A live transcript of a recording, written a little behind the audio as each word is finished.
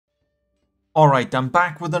Alright, I'm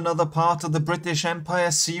back with another part of the British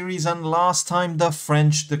Empire series, and last time the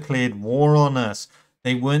French declared war on us.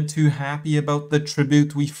 They weren't too happy about the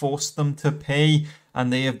tribute we forced them to pay,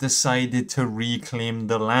 and they have decided to reclaim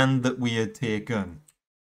the land that we had taken.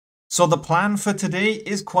 So the plan for today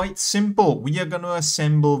is quite simple. We are going to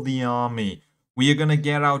assemble the army. We are going to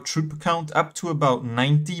get our troop count up to about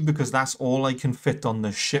 90 because that's all I can fit on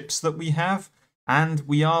the ships that we have. And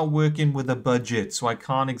we are working with a budget, so I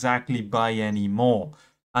can't exactly buy any more.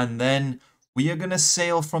 And then we are going to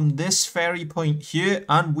sail from this ferry point here,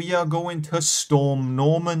 and we are going to storm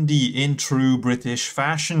Normandy in true British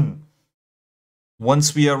fashion.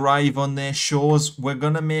 Once we arrive on their shores, we're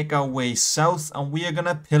going to make our way south, and we are going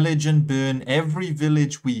to pillage and burn every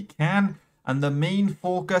village we can. And the main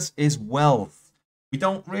focus is wealth. We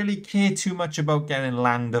don't really care too much about getting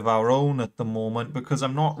land of our own at the moment because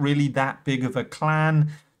I'm not really that big of a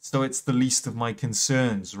clan, so it's the least of my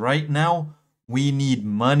concerns. Right now, we need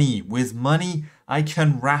money. With money, I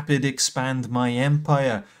can rapid expand my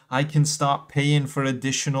empire. I can start paying for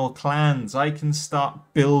additional clans. I can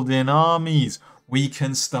start building armies. We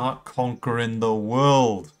can start conquering the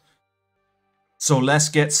world. So let's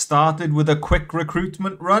get started with a quick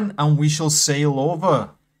recruitment run and we shall sail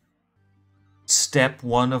over. Step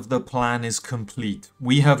 1 of the plan is complete.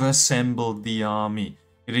 We have assembled the army.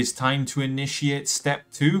 It is time to initiate step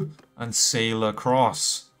 2 and sail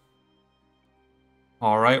across.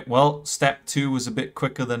 Alright, well, step 2 was a bit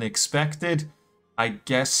quicker than expected. I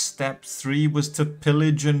guess step 3 was to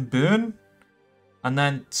pillage and burn. And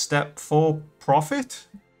then step 4, profit.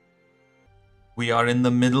 We are in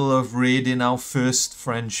the middle of raiding our first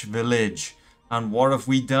French village. And what have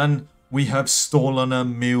we done? We have stolen a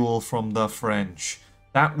mule from the French.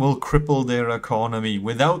 That will cripple their economy.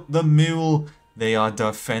 Without the mule, they are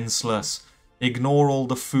defenseless. Ignore all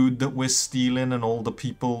the food that we're stealing and all the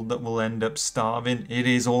people that will end up starving. It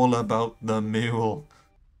is all about the mule.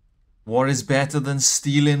 What is better than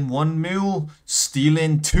stealing one mule?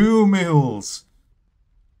 Stealing 2 mules.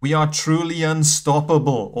 We are truly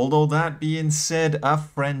unstoppable. Although that being said, a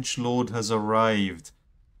French lord has arrived.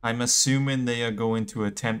 I'm assuming they are going to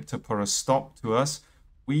attempt to put a stop to us.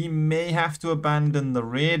 We may have to abandon the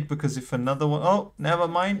raid because if another one... Oh, never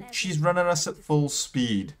mind. She's running us at full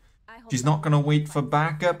speed. She's not going to wait for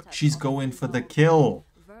backup. She's going for the kill.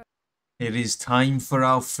 It is time for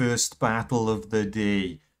our first battle of the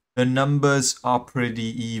day. The numbers are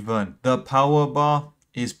pretty even. The power bar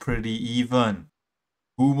is pretty even.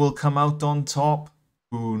 Who will come out on top?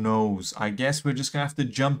 Who knows? I guess we're just going to have to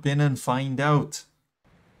jump in and find out.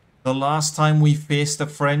 The last time we faced a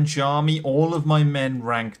French army, all of my men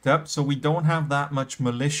ranked up, so we don't have that much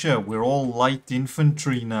militia. We're all light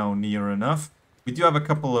infantry now, near enough. We do have a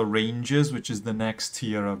couple of rangers, which is the next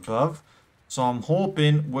tier above. So I'm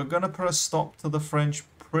hoping we're going to put a stop to the French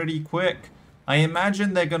pretty quick. I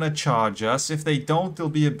imagine they're going to charge us. If they don't, it'll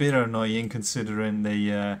be a bit annoying considering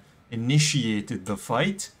they initiated the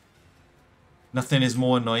fight. Nothing is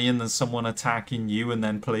more annoying than someone attacking you and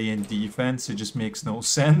then playing defense. It just makes no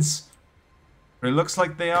sense. But it looks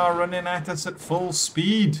like they are running at us at full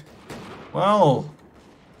speed. Well,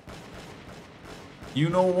 you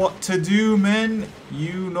know what to do, men.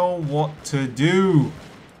 You know what to do.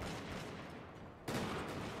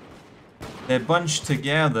 They're bunched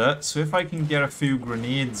together, so if I can get a few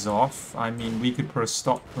grenades off, I mean, we could put a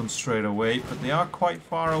stop to them straight away, but they are quite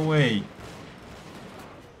far away.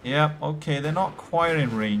 Yep, okay, they're not quite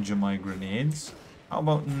in range of my grenades. How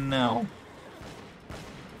about now?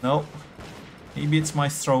 Nope. Maybe it's my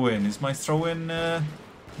throw-in. Is my throw-in a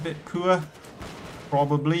bit poor?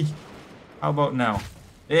 Probably. How about now?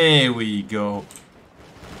 There we go.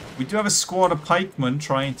 We do have a squad of pikemen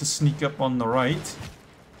trying to sneak up on the right.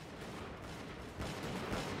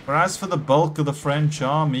 But as for the bulk of the French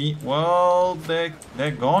army, well, they're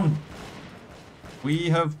gone. We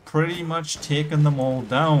have pretty much taken them all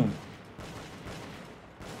down.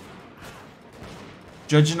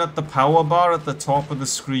 Judging at the power bar at the top of the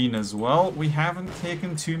screen as well, we haven't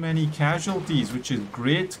taken too many casualties, which is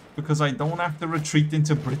great because I don't have to retreat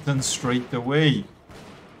into Britain straight away.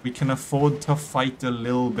 We can afford to fight a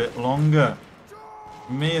little bit longer.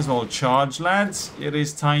 We may as well charge, lads. It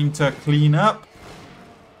is time to clean up.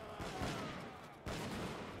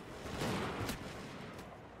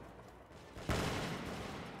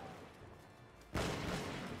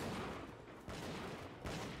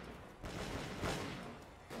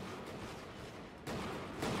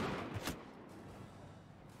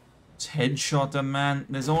 Headshot a man.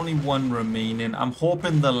 There's only one remaining. I'm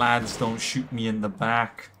hoping the lads don't shoot me in the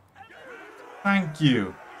back. Thank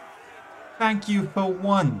you. Thank you for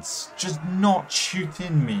once. Just not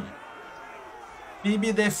shooting me.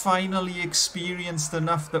 Maybe they're finally experienced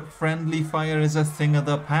enough that friendly fire is a thing of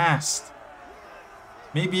the past.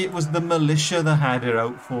 Maybe it was the militia that had it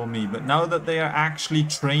out for me, but now that they are actually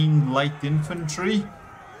trained light infantry,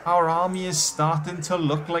 our army is starting to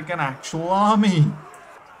look like an actual army.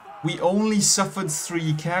 We only suffered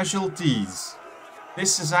 3 casualties.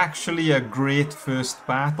 This is actually a great first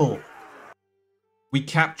battle. We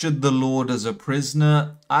captured the Lord as a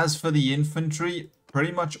prisoner. As for the infantry,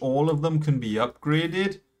 pretty much all of them can be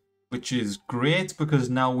upgraded, which is great because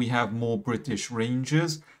now we have more British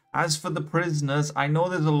Rangers. As for the prisoners, I know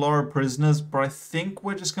there's a lot of prisoners, but I think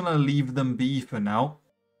we're just going to leave them be for now.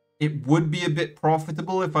 It would be a bit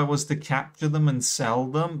profitable if I was to capture them and sell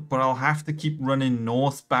them, but I'll have to keep running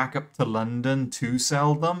north back up to London to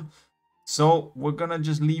sell them. So we're going to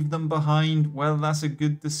just leave them behind. Whether that's a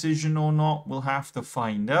good decision or not, we'll have to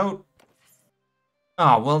find out.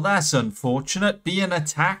 Ah, well, that's unfortunate. Being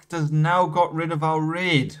attacked has now got rid of our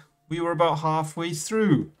raid. We were about halfway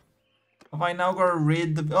through. Have I now got to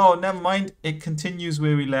raid the... Oh, never mind. It continues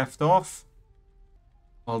where we left off.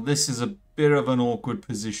 Well, this is a bit of an awkward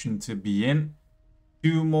position to be in.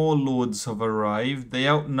 2 more lords have arrived. They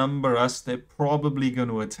outnumber us. They're probably going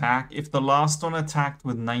to attack. If the last one attacked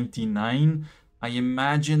with 99, I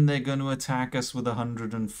imagine they're going to attack us with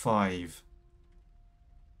 105.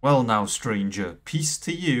 Well now, stranger. Peace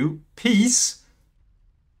to you. Peace?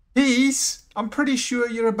 Peace? I'm pretty sure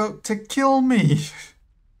you're about to kill me.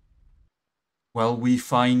 Well, we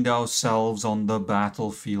find ourselves on the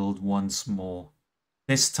battlefield once more.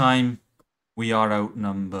 This time, we are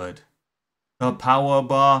outnumbered. The power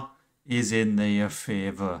bar is in their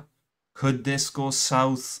favor. Could this go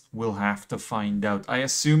south? We'll have to find out. I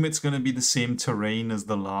assume it's going to be the same terrain as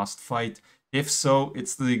the last fight. If so,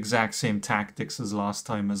 it's the exact same tactics as last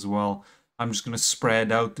time as well. I'm just going to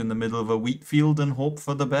spread out in the middle of a wheat field and hope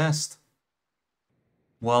for the best.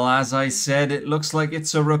 Well, as I said, it looks like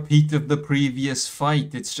it's a repeat of the previous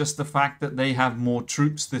fight. It's just the fact that they have more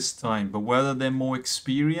troops this time. But whether they're more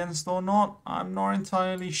experienced or not, I'm not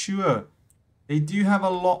entirely sure. They do have a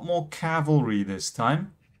lot more cavalry this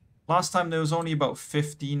time. Last time there was only about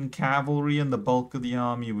 15 cavalry and the bulk of the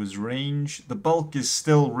army was ranged. The bulk is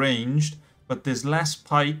still ranged, but there's less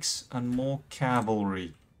pikes and more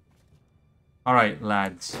cavalry. Alright,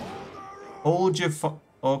 lads. Hold your...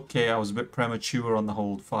 Okay, I was a bit premature on the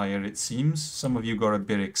hold fire, it seems. Some of you got a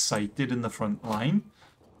bit excited in the front line.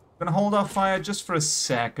 We're going to hold our fire just for a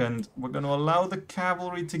second. We're going to allow the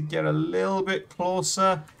cavalry to get a little bit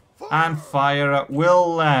closer and fire at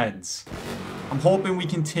will, lads. I'm hoping we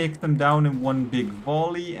can take them down in one big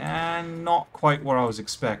volley, and not quite what I was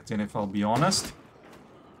expecting, if I'll be honest.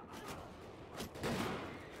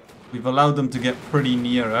 We've allowed them to get pretty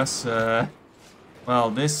near us.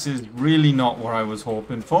 Well, this is really not what I was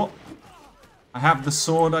hoping for. I have the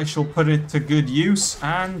sword, I shall put it to good use,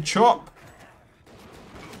 and chop!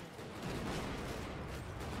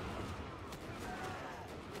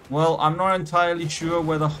 Well, I'm not entirely sure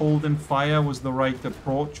whether holding fire was the right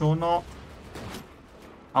approach or not.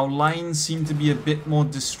 Our lines seem to be a bit more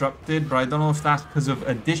disrupted, but I don't know if that's because of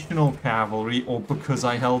additional cavalry or because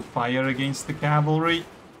I held fire against the cavalry.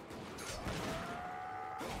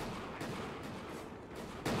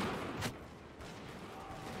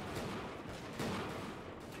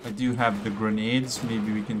 I do have the grenades.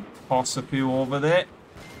 Maybe we can toss a few over there.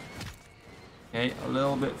 Okay, a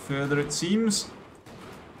little bit further it seems.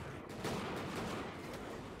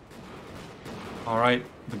 Alright,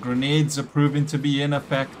 the grenades are proving to be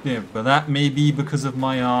ineffective, but that may be because of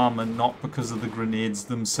my arm and not because of the grenades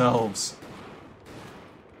themselves.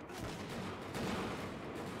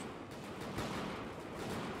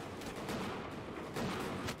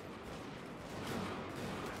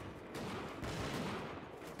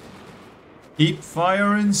 Keep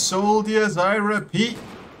firing, soldiers, I repeat,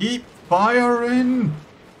 keep firing!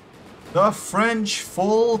 The French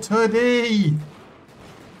fall today!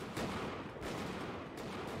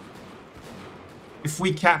 If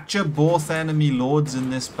we capture both enemy lords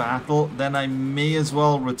in this battle, then I may as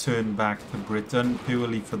well return back to Britain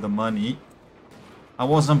purely for the money. I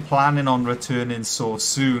wasn't planning on returning so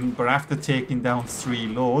soon, but after taking down 3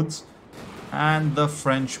 lords, and the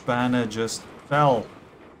French banner just fell.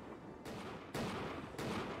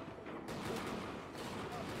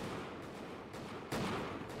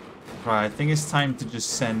 Right, I think it's time to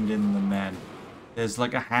just send in the men. There's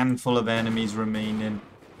like a handful of enemies remaining.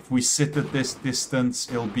 If we sit at this distance,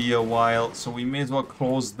 it'll be a while, so we may as well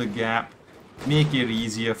close the gap, make it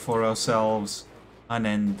easier for ourselves, and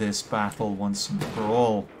end this battle once and for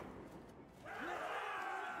all.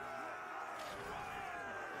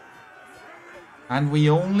 And we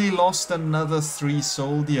only lost another 3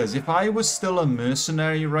 soldiers. If I was still a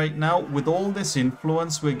mercenary right now, with all this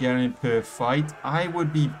influence we're getting per fight, I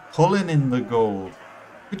would be pulling in the gold.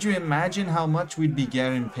 Could you imagine how much we'd be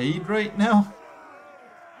getting paid right now?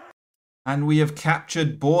 And we have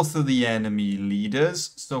captured both of the enemy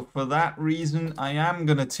leaders. So for that reason, I am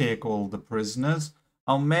going to take all the prisoners.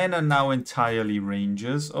 Our men are now entirely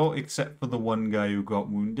rangers. Oh, except for the one guy who got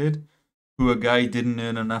wounded. Poor guy didn't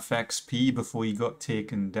earn enough XP before he got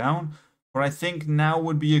taken down. But I think now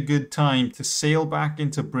would be a good time to sail back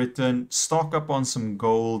into Britain, stock up on some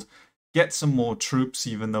gold, get some more troops,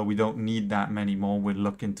 even though we don't need that many more. We're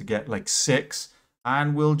looking to get like 6.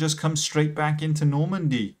 And we'll just come straight back into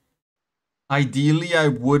Normandy. Ideally, I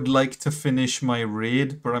would like to finish my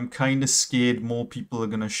raid, but I'm kind of scared more people are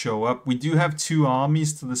going to show up. We do have 2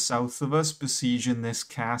 armies to the south of us besieging this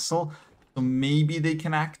castle. So maybe they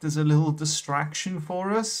can act as a little distraction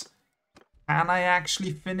for us. Can I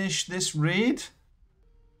actually finish this raid?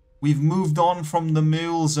 We've moved on from the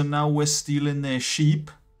mules and now we're stealing their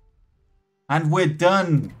sheep. And we're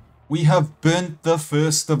done. We have burnt the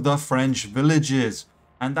first of the French villages.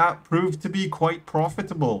 And that proved to be quite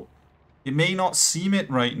profitable. It may not seem it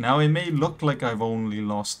right now. It may look like I've only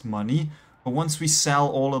lost money. But once we sell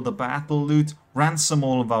all of the battle loot, ransom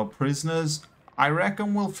all of our prisoners, I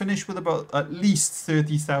reckon we'll finish with about at least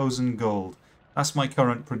 30,000 gold. That's my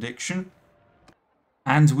current prediction.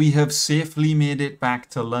 And we have safely made it back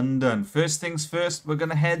to London. First things first, we're going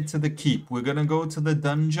to head to the keep. We're going to go to the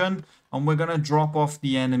dungeon and we're going to drop off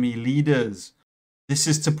the enemy leaders. This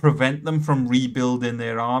is to prevent them from rebuilding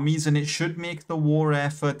their armies, and it should make the war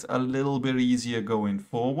effort a little bit easier going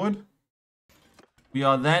forward. We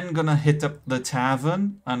are then going to hit up the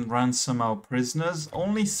tavern and ransom our prisoners.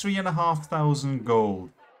 Only 3,500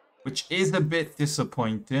 gold, which is a bit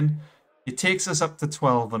disappointing. It takes us up to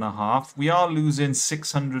 12.5. We are losing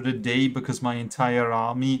 600 a day because my entire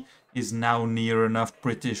army is now near enough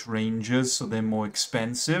British Rangers, so they're more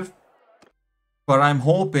expensive. But I'm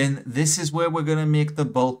hoping this is where we're going to make the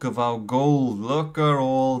bulk of our gold. Look at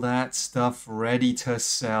all that stuff ready to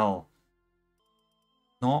sell.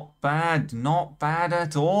 Not bad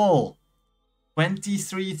at all.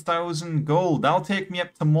 23,000 gold. That'll take me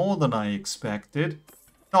up to more than I expected.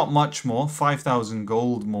 Not much more, 5,000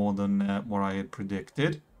 gold more than what I had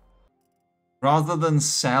predicted. Rather than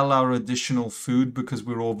sell our additional food because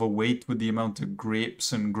we're overweight with the amount of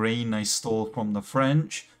grapes and grain I stole from the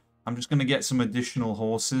French, I'm just going to get some additional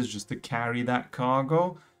horses just to carry that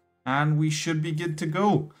cargo. And we should be good to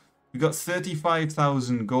go. We've got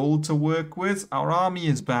 35,000 gold to work with. Our army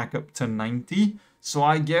is back up to 90. So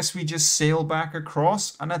I guess we just sail back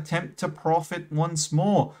across and attempt to profit once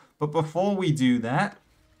more. But before we do that,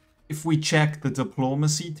 if we check the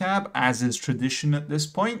diplomacy tab, as is tradition at this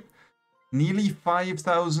point, nearly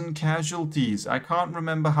 5,000 casualties. I can't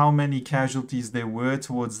remember how many casualties there were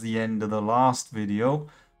towards the end of the last video.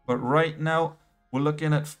 But right now, we're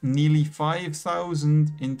looking at nearly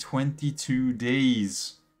 5,000 in 22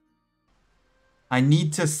 days. I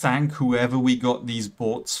need to thank whoever we got these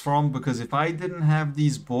boats from, because if I didn't have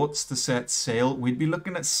these boats to set sail, we'd be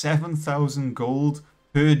looking at 7,000 gold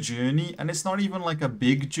per journey. And it's not even like a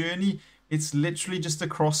big journey. It's literally just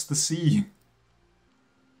across the sea.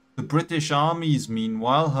 The British armies,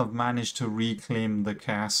 meanwhile, have managed to reclaim the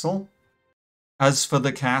castle. As for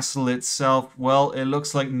the castle itself, well, it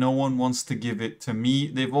looks like no one wants to give it to me.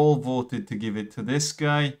 They've all voted to give it to this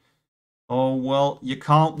guy. Oh, well, you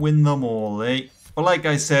can't win them all, eh? But like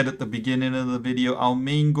I said at the beginning of the video, our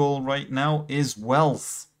main goal right now is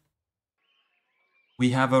wealth. We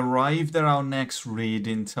have arrived at our next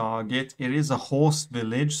raiding target. It is a horse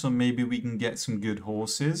village, so maybe we can get some good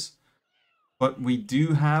horses. But we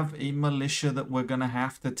do have a militia that we're going to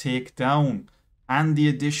have to take down. And the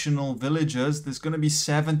additional villagers, there's going to be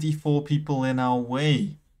 74 people in our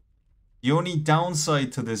way. The only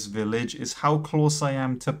downside to this village is how close I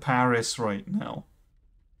am to Paris right now.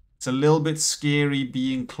 It's a little bit scary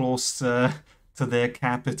being close to their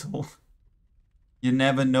capital. You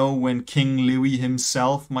never know when King Louis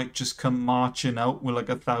himself might just come marching out with like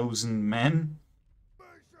 1,000 men.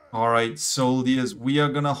 Alright, soldiers, we are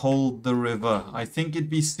going to hold the river. I think it'd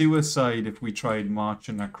be suicide if we tried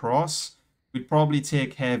marching across. We'd probably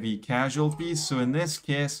take heavy casualties, so in this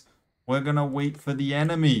case, we're going to wait for the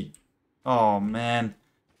enemy. Oh man,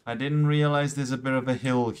 I didn't realize there's a bit of a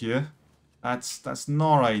hill here. That's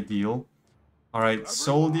not ideal. Alright,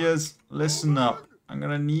 soldiers, listen up. I'm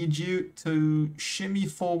going to need you to shimmy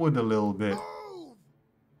forward a little bit.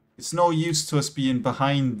 It's no use to us being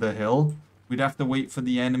behind the hill. We'd have to wait for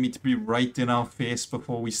the enemy to be right in our face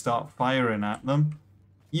before we start firing at them.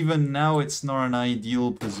 Even now, it's not an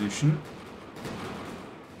ideal position.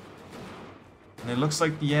 And it looks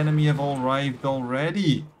like the enemy have all arrived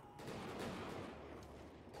already.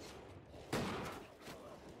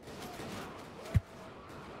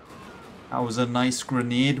 That was a nice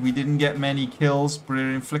grenade. We didn't get many kills, but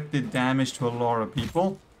it inflicted damage to a lot of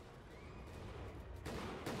people.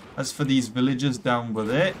 As for these villagers down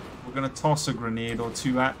there, we're going to toss a grenade or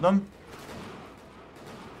two at them.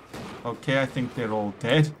 Okay, I think they're all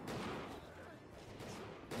dead.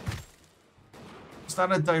 Was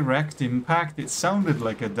that a direct impact? It sounded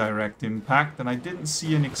like a direct impact, and I didn't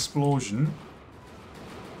see an explosion.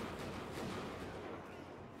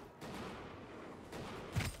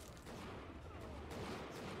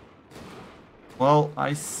 Well,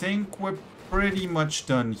 I think we're pretty much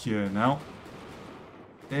done here now.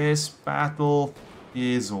 This battle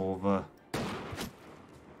is over.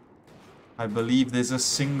 I believe there's a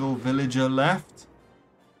single villager left.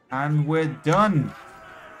 And we're done.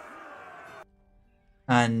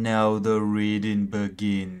 And now the raiding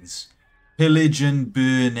begins. Pillage and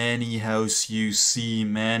burn any house you see,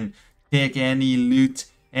 men. Take any loot,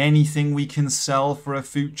 anything we can sell for a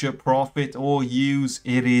future profit or use,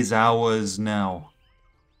 it is ours now.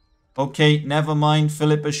 Okay, never mind,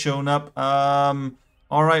 Philip has shown up.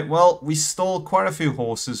 Alright, well, we stole quite a few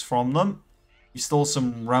horses from them. We stole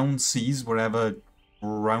some roundseas, wherever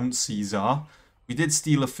roundseas are. We did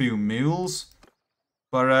steal a few mules.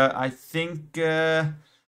 But I think,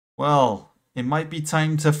 well, it might be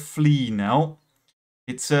time to flee now.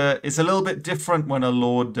 It's a little bit different when a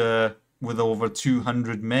lord with over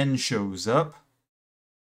 200 men shows up.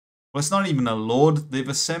 Well, it's not even a lord. They've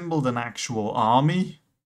assembled an actual army.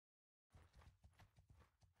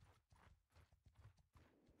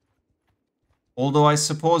 Although I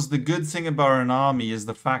suppose the good thing about an army is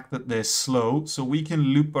the fact that they're slow, so we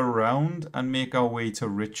can loop around and make our way to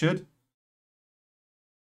Richard.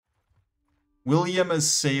 William has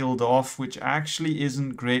sailed off, which actually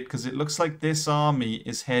isn't great because it looks like this army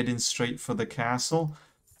is heading straight for the castle.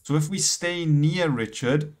 So if we stay near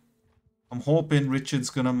Richard, I'm hoping Richard's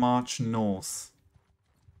going to march north.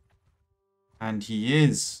 And he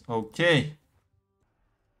is. Okay.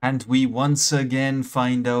 And we once again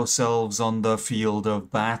find ourselves on the field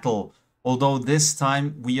of battle. Although this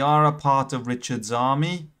time we are a part of Richard's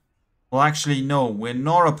army. Well, actually, no, we're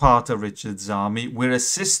not a part of Richard's army. We're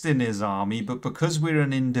assisting his army, but because we're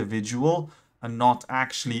an individual and not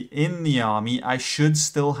actually in the army, I should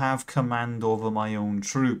still have command over my own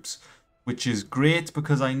troops. Which is great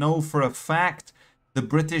because I know for a fact the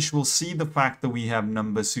British will see the fact that we have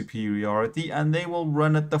number superiority and they will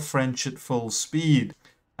run at the French at full speed.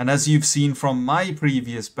 And as you've seen from my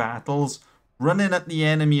previous battles, running at the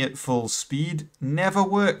enemy at full speed never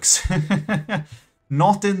works.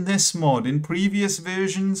 Not in this mod. In previous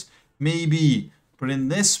versions, maybe. But in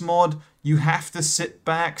this mod, you have to sit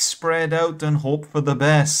back, spread out, and hope for the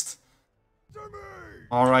best.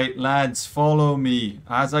 Alright, lads, follow me.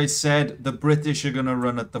 As I said, the British are going to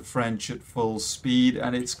run at the French at full speed,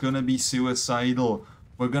 and it's going to be suicidal.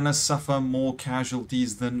 We're going to suffer more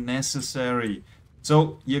casualties than necessary.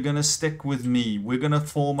 So, you're going to stick with me. We're going to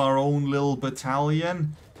form our own little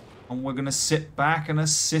battalion, and we're going to sit back and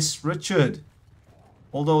assist Richard.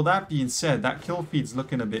 Although that being said, that kill feed's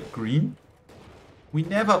looking a bit green. We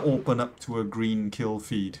never open up to a green kill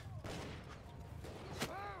feed.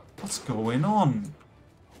 What's going on?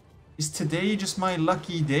 Is today just my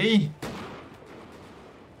lucky day?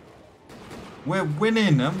 We're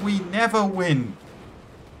winning and we never win.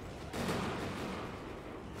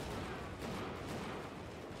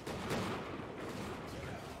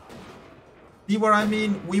 See what I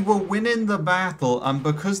mean? We were winning the battle, and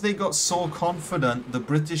because they got so confident, the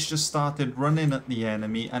British just started running at the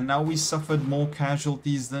enemy, and now we suffered more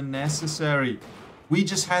casualties than necessary. We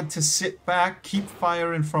just had to sit back, keep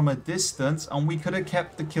firing from a distance, and we could have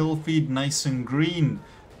kept the kill feed nice and green.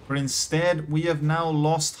 But instead, we have now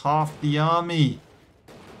lost half the army.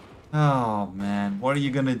 Oh man, what are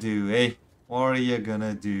you gonna do, eh? What are you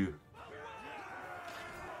gonna do?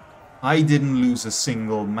 I didn't lose a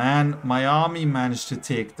single man. My army managed to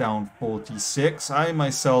take down 46. I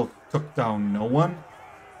myself took down no one.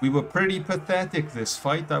 We were pretty pathetic this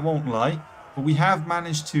fight, I won't lie. But we have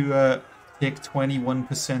managed to take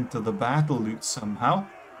 21% of the battle loot somehow.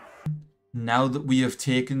 Now that we have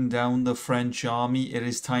taken down the French army, it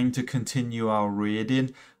is time to continue our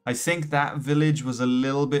raiding. I think that village was a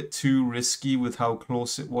little bit too risky with how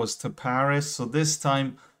close it was to Paris. So this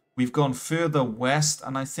time we've gone further west,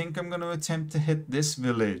 and I think I'm going to attempt to hit this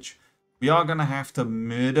village. We are going to have to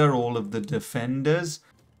murder all of the defenders.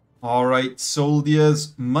 Alright,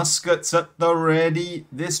 soldiers, muskets at the ready.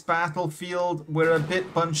 This battlefield, we're a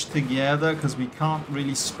bit bunched together because we can't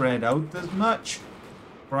really spread out as much.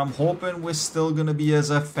 But I'm hoping we're still going to be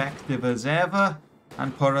as effective as ever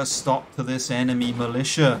and put a stop to this enemy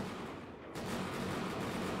militia.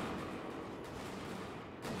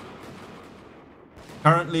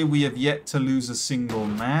 Currently, we have yet to lose a single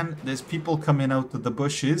man. There's people coming out of the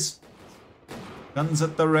bushes. Guns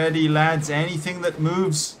at the ready, lads. Anything that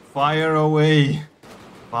moves, fire away.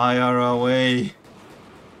 Fire away.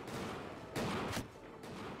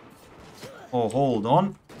 Oh, hold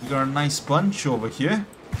on. We got a nice bunch over here.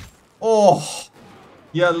 Oh,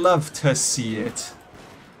 you love to see it.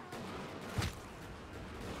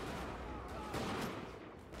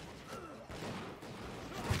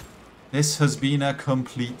 This has been a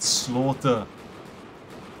complete slaughter.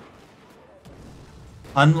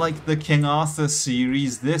 Unlike the King Arthur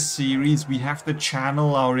series, this series we have to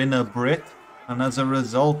channel our inner Brit, and as a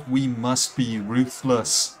result we must be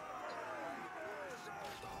ruthless.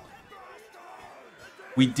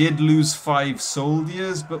 We did lose 5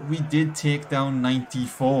 soldiers, but we did take down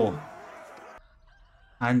 94.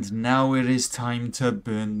 And now it is time to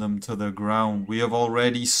burn them to the ground. We have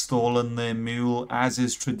already stolen their mule, as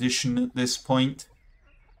is tradition at this point.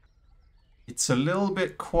 It's a little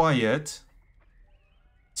bit quiet.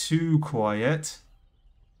 Too quiet.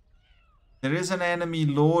 There is an enemy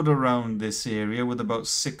lord around this area with about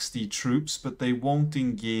 60 troops, but they won't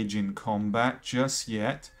engage in combat just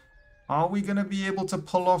yet. Are we going to be able to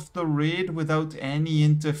pull off the raid without any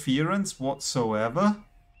interference whatsoever?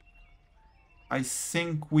 I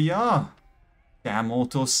think we are. Damn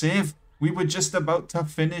autosave. We were just about to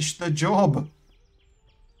finish the job.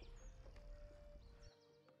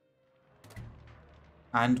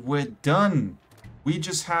 And we're done. We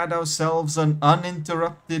just had ourselves an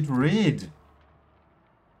uninterrupted raid.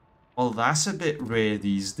 Well, that's a bit rare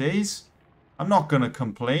these days. I'm not going to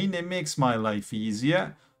complain. It makes my life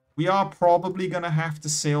easier. We are probably going to have to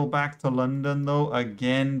sail back to London though,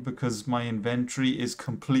 again, because my inventory is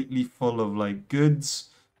completely full of like goods.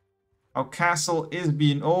 Our castle is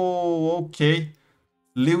being... Oh, okay.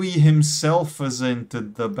 Louis himself has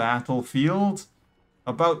entered the battlefield.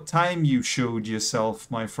 About time you showed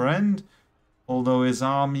yourself, my friend. Although his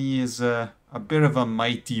army is a bit of a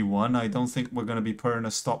mighty one. I don't think we're going to be putting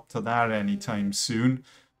a stop to that anytime soon.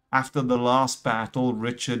 After the last battle,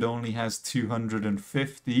 Richard only has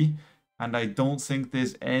 250, and I don't think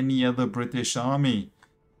there's any other British army.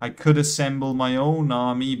 I could assemble my own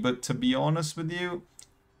army, but to be honest with you,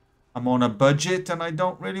 I'm on a budget and I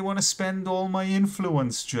don't really want to spend all my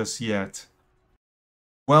influence just yet.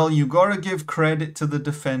 Well, you gotta give credit to the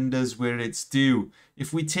defenders where it's due.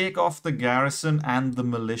 If we take off the garrison and the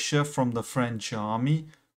militia from the French army,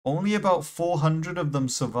 only about 400 of them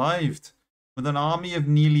survived. With an army of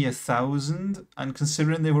nearly 1,000, and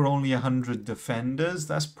considering there were only 100 defenders,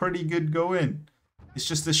 that's pretty good going. It's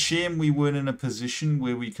just a shame we weren't in a position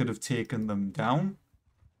where we could have taken them down.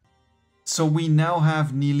 So we now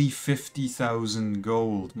have nearly 50,000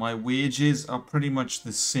 gold. My wages are pretty much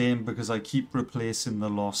the same because I keep replacing the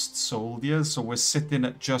lost soldiers. So we're sitting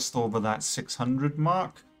at just over that 600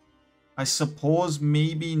 mark. I suppose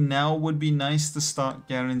maybe now would be nice to start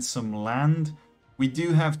getting some land. We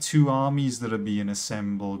do have 2 armies that are being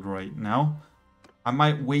assembled right now. I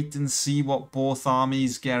might wait and see what both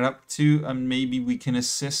armies get up to, and maybe we can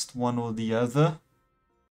assist one or the other.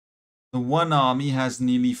 The one army has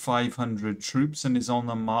nearly 500 troops and is on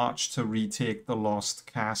the march to retake the lost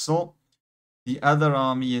castle. The other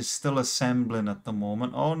army is still assembling at the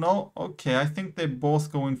moment. Oh no, okay, I think they're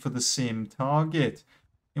both going for the same target.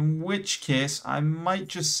 In which case, I might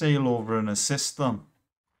just sail over and assist them.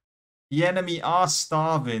 The enemy are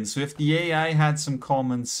starving, so if the AI had some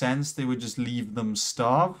common sense, they would just leave them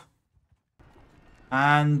starve.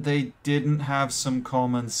 And they didn't have some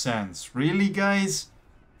common sense. Really, guys?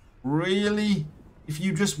 Really? If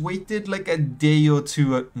you just waited like a day or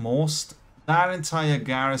two at most, that entire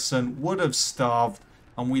garrison would have starved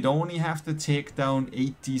and we'd only have to take down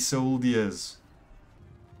 80 soldiers.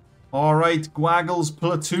 Alright, Gwaggle's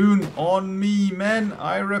platoon, on me, men.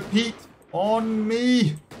 I repeat, on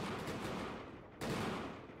me.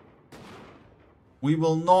 We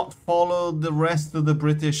will not follow the rest of the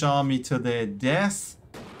British army to their death.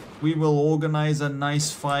 We will organize a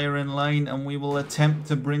nice firing line and we will attempt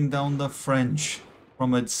to bring down the French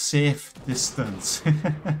from a safe distance.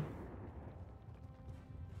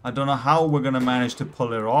 I don't know how we're going to manage to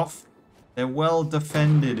pull it off. They're well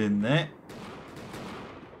defended in there.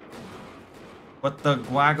 But the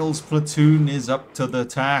Gwaggle's platoon is up to the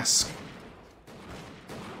task.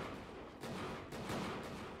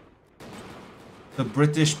 The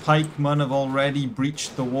British pikemen have already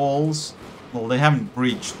breached the walls. Well, they haven't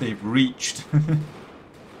breached, they've reached.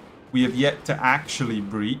 We have yet to actually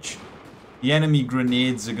breach. The enemy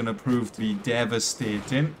grenades are going to prove to be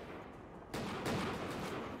devastating.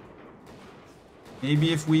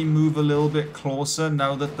 Maybe if we move a little bit closer,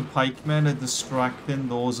 now that the pikemen are distracting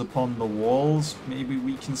those upon the walls, maybe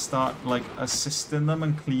we can start, like, assisting them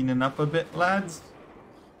and cleaning up a bit, lads.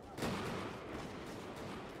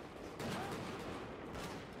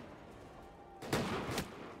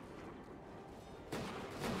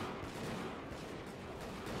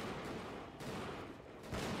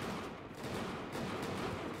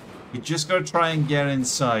 We just gotta try and get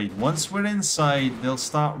inside. Once we're inside, they'll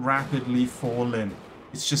start rapidly falling.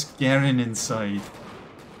 It's just getting inside.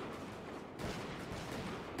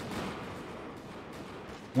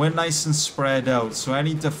 We're nice and spread out, so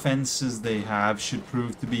any defenses they have should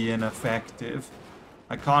prove to be ineffective.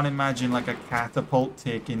 I can't imagine like a catapult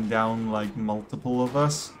taking down like multiple of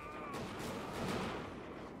us.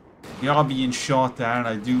 We are being shot at, and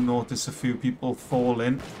I do notice a few people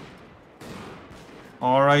falling.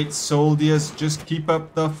 Alright, soldiers, just keep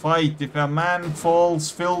up the fight. If a man falls,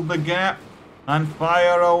 fill the gap and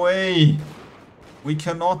fire away. We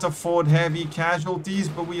cannot afford heavy casualties,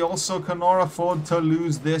 but we also cannot afford to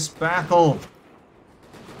lose this battle.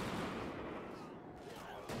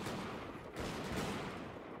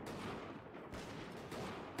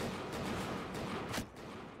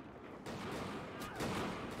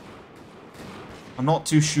 I'm not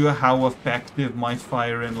too sure how effective my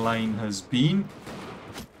firing line has been.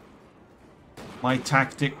 My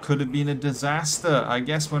tactic could have been a disaster. I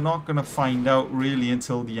guess we're not going to find out really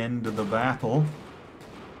until the end of the battle.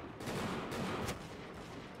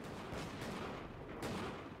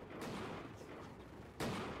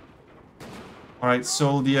 Alright,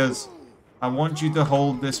 soldiers. I want you to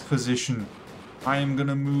hold this position. I am going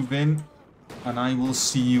to move in, and I will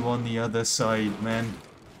see you on the other side, men.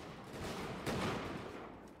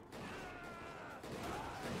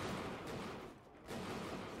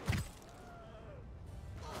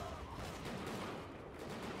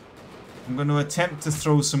 I'm going to attempt to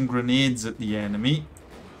throw some grenades at the enemy.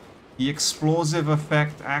 The explosive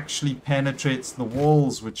effect actually penetrates the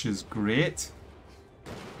walls, which is great.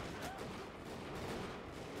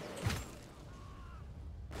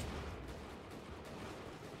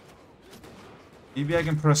 Maybe I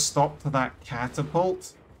can put a stop to that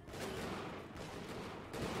catapult.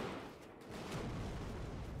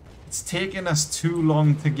 It's taken us too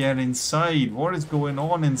long to get inside. What is going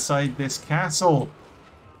on inside this castle?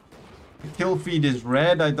 The kill feed is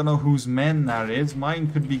red. I don't know whose men that is.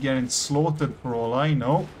 Mine could be getting slaughtered for all I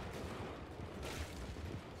know.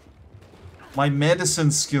 My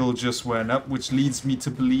medicine skill just went up, which leads me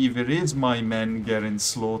to believe it is my men getting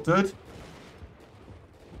slaughtered.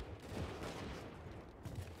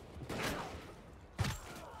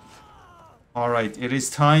 Alright, it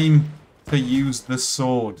is time to use the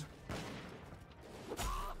sword.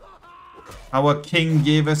 Our king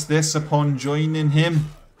gave us this upon joining him.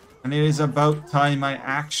 And it is about time I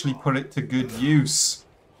actually put it to good use.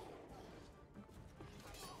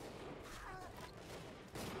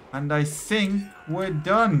 And I think we're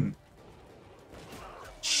done.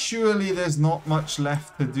 Surely there's not much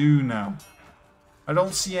left to do now. I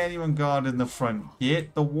don't see anyone guarding the front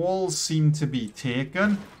gate. The walls seem to be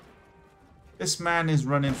taken. This man is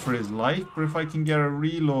running for his life, but if I can get a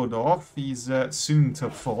reload off, he's soon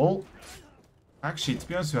to fall. Actually, to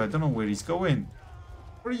be honest with you, I don't know where he's going.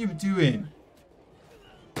 What are you doing?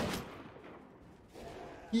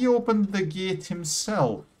 He opened the gate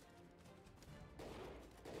himself.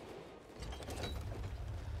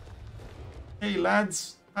 Hey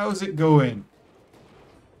lads, how's it going?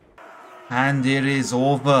 And it is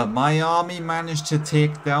over. My army managed to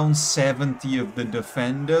take down 70 of the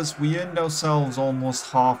defenders. We earned ourselves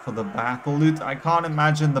almost half of the battle loot. I can't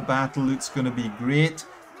imagine the battle loot's going to be great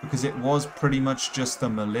because it was pretty much just a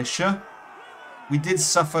militia. We did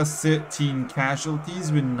suffer 13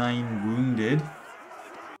 casualties with 9 wounded.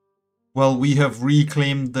 Well, we have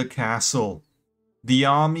reclaimed the castle. The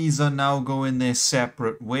armies are now going their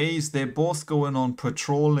separate ways. They're both going on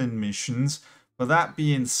patrolling missions. But that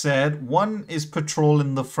being said, one is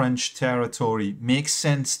patrolling the French territory. Makes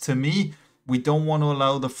sense to me. We don't want to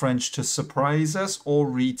allow the French to surprise us or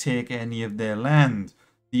retake any of their land.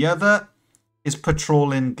 The other is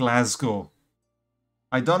patrolling Glasgow.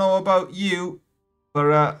 I don't know about you,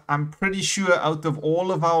 but I'm pretty sure out of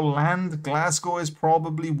all of our land, Glasgow is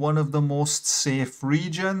probably one of the most safe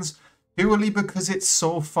regions, purely because it's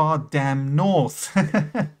so far damn north.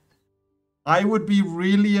 I would be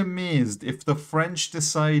really amazed if the French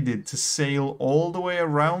decided to sail all the way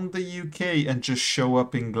around the UK and just show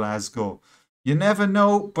up in Glasgow. You never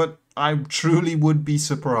know, but I truly would be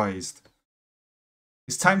surprised.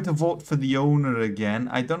 It's time to vote for the owner again.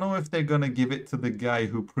 I don't know if they're going to give it to the guy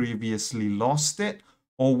who previously lost it,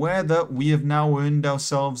 or whether we have now earned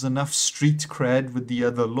ourselves enough street cred with the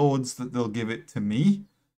other lords that they'll give it to me.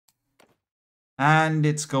 And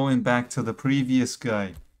it's going back to the previous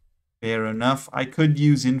guy. Fair enough. I could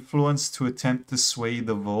use influence to attempt to sway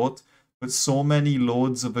the vote, but so many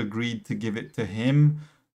lords have agreed to give it to him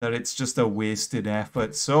that it's just a wasted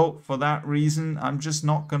effort. So for that reason, I'm just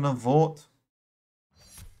not going to vote.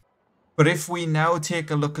 But if we now take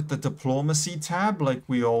a look at the diplomacy tab like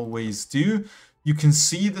we always do, you can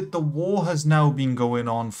see that the war has now been going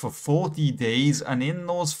on for 40 days, and in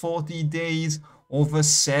those 40 days, over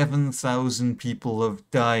 7,000 people have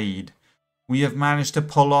died. We have managed to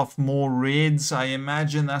pull off more raids. I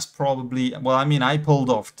imagine that's probably... Well, I mean, I pulled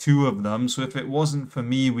off 2 of them, so if it wasn't for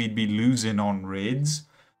me, we'd be losing on raids.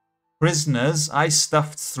 Prisoners, I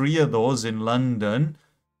stuffed 3 of those in London.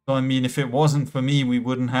 So, I mean, if it wasn't for me, we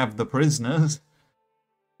wouldn't have the prisoners.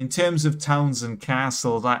 In terms of towns and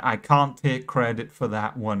castles, I can't take credit for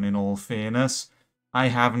that one, in all fairness. I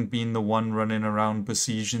haven't been the one running around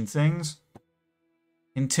besieging things.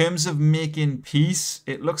 In terms of making peace,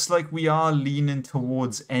 it looks like we are leaning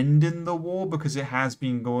towards ending the war because it has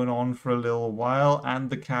been going on for a little while and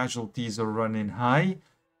the casualties are running high.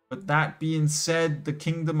 But that being said, the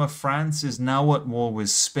Kingdom of France is now at war with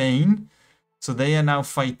Spain. So they are now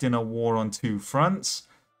fighting a war on 2 fronts.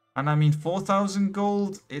 And I mean, 4,000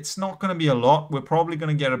 gold, it's not going to be a lot. We're probably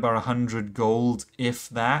going to get about 100 gold, if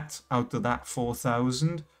that, out of that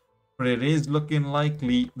 4,000. But it is looking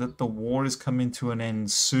likely that the war is coming to an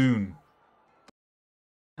end soon.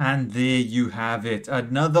 And there you have it.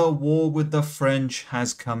 Another war with the French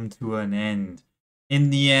has come to an end. In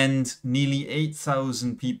the end, nearly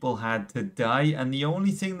 8,000 people had to die. And the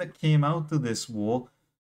only thing that came out of this war,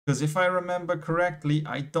 because if I remember correctly,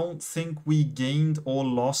 I don't think we gained or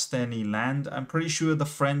lost any land. I'm pretty sure the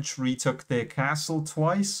French retook their castle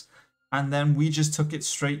twice. And then we just took it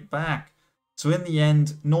straight back. So in the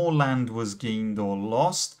end, no land was gained or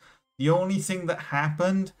lost. The only thing that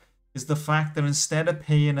happened is the fact that instead of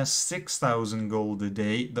paying us 6,000 gold a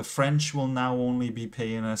day, the French will now only be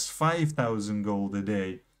paying us 5,000 gold a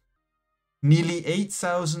day. Nearly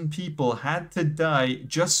 8,000 people had to die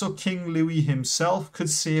just so King Louis himself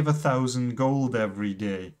could save 1,000 gold every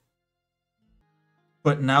day.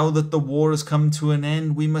 But now that the war has come to an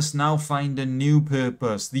end, we must now find a new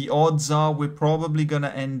purpose. The odds are we're probably going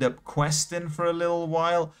to end up questing for a little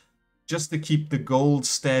while, just to keep the gold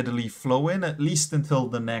steadily flowing, at least until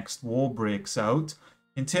the next war breaks out.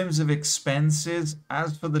 In terms of expenses,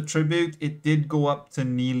 as for the tribute, it did go up to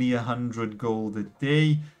nearly 100 gold a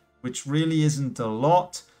day, which really isn't a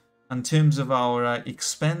lot. In terms of our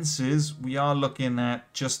expenses, we are looking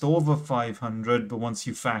at just over 500, but once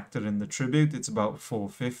you factor in the tribute, it's about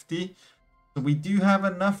 450. So we do have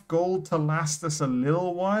enough gold to last us a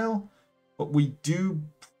little while, but we do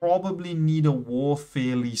probably need a war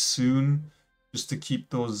fairly soon just to keep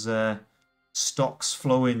those stocks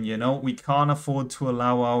flowing, you know. We can't afford to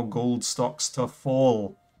allow our gold stocks to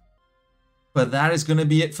fall. But that is going to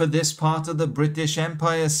be it for this part of the British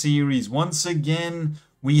Empire series. Once again,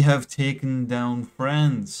 we have taken down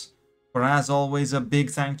France. But as always, a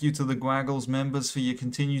big thank you to the Gwaggles members for your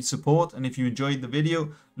continued support. And if you enjoyed the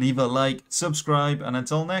video, leave a like, subscribe, and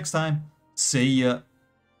until next time, see ya.